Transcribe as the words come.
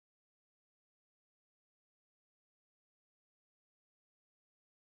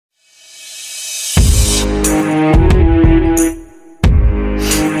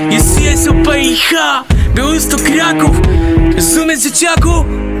Białystok, Kraków. Rozumiesz, dzieciaku?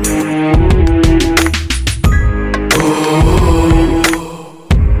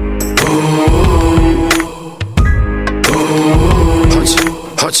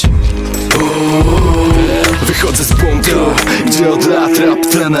 Chodź. Wychodzę z punktu, gdzie od lat rap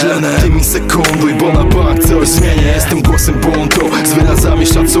tlenę. Ty mi sekunduj, bo na bank coś zmienię. Jestem głosem buntu, z wyrazami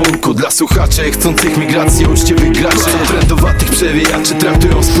szacunku dla słuchaczy chcących migracji, uczciwych graczy. Trendowatych przewijaczy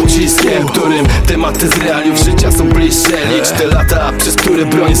traktują z pociskiem, którym tematy z realiów życia są bliższe. Licz te lata, przez które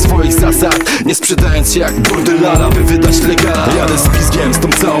bronię swoich zasad, nie sprzedając się jak burdelala, by wydać legala. Jadę z pizgiem, z tą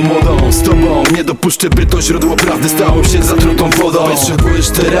całą modą, z tobą nie dopuszczę, by to źródło prawdy stało się zatrutą wodą. Potrzebujesz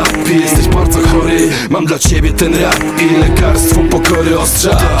terapii, jesteś bardzo chory, mam dla ciebie ten rap i lekarstwo pokory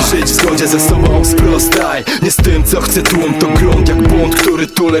ostrza. Żyć w zgodzie ze sobą, sprostaj, nie z tym co chce tłum. To grunt jak bunt, który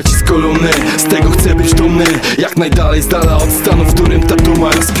tu leci z kolumny. Z tego chcę być dumny, jak najdalej z dala od stanu, w którym ta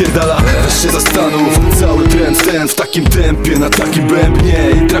duma rozpierdala. Weź się zastanów, cały trend ten w takim tempie, na takim bębnie.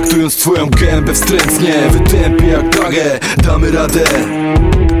 I traktując twoją gębę wstrętnie, wytępię jak plagę, damy radę.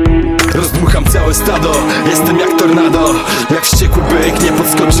 Rozdmucham całe stado, jestem jak tornado. Jak wściekły byk, nie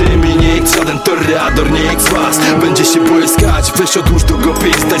podskoczy mi nikt. Żaden torrador, nie nikt z was będzie się błyskać. Weź odłóż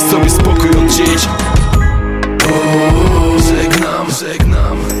długopis, daj sobie spokój od dziś.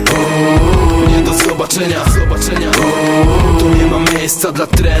 Żegnam, nie do zobaczenia. Tu nie ma miejsca dla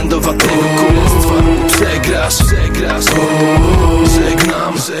trendowatego kurestwa. Przegrasz.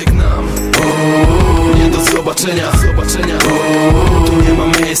 Żegnam, nie do zobaczenia. Tu nie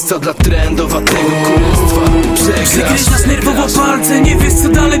ma miejsca dla trendowatego kurestwa. Przegryź nerwowo palce, nie wiesz co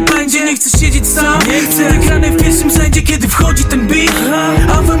dalej będzie. Nie chcesz siedzieć sam, chcę ekrany w pierwszym rzędzie, kiedy wchodzi ten beat.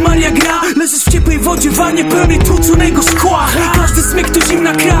 Ave Maria gra, leżysz w ciepłej wodzie, w wannie pełnej tłuczonego szkła. Każdy smyk to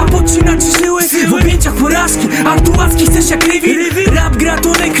zimna kra, podcina ci żyły w objęciach porażki, a tu łaski chcesz jak Rivi. Rap,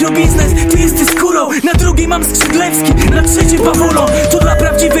 gratunek, biznes, ty jesteś skórą. Na drugiej mam Skrzydlewski, na trzeciej Pawolo. To dla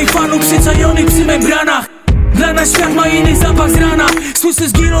prawdziwych fanów przyczajonych przy membranach. Dla nas świat ma inny zapach z rana.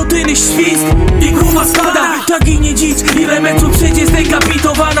 Słyszysz gilotyny, świst i głowa spada. Tak i nie dzicz, ile metrów przejdzie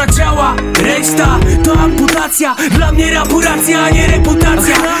zdekapitowana ciała. Reszta to amputacja, dla mnie rapu racja, a nie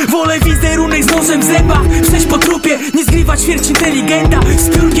reputacja. Wolę wizerunek z nożem w zębach, przejść po trupie, nie zgrywać ćwierć inteligenta z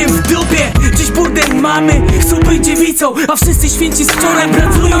piórkiem w dupie. Dziś burdel mamy, chcą być dziewicą, a wszyscy święci z wczoraj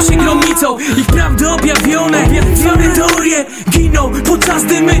pracują się gromnicą. Ich prawdy objawione, znane teorie giną, podczas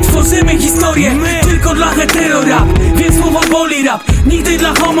gdy my tworzymy historię. Tylko dla hetero rap, więc słowo boli rap. Nigdy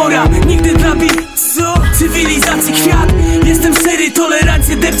dla homo rap, nigdy dla co? Cywilizacji kwiat. Jestem szczery,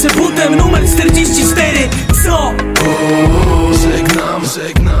 tolerancję depczę butem numer 44. Co? Żegnam,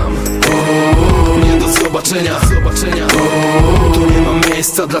 nie do zobaczenia. Tu nie ma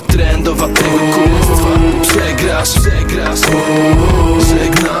miejsca dla trendowatego kurestwa. Przegrasz.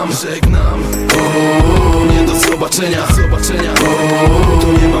 Żegnam, nie do zobaczenia. Tu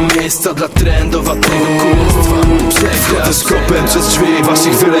nie ma miejsca dla trendowatego kurestwa. Wchodzę z kopem przez drzwi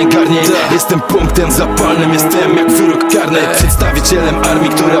waszych wylęgarni. Jestem punktem zapalnym, jestem jak wyrok karny. Przedstawicielem armii,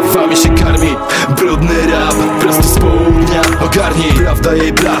 która wami się karmi. Brudny rap, prosto z południa. Ogarnij, prawda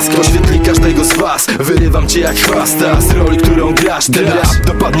jej blask oświetli każdego z was. Wyrywam cię jak chwasta z roli, którą grasz. Ten rap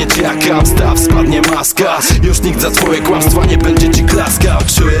dopadnie cię jak hamstaw, spadnie maska. Już nikt za twoje kłamstwa nie będzie ci klaskał.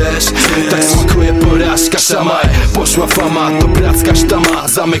 Czujesz? Tak smakuje porażka. Szamaj, poszła fama, to bracka sztama.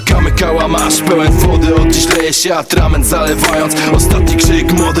 Zamykamy kałamarz, pełen wody. Od dziś leje się atrament, zalewając ostatni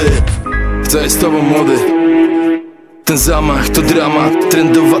krzyk mody. Chcę z tobą młody. Ten zamach to dramat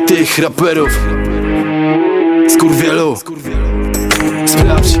trendowatych raperów. Skurwielu,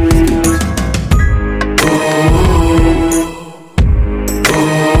 sprawdź.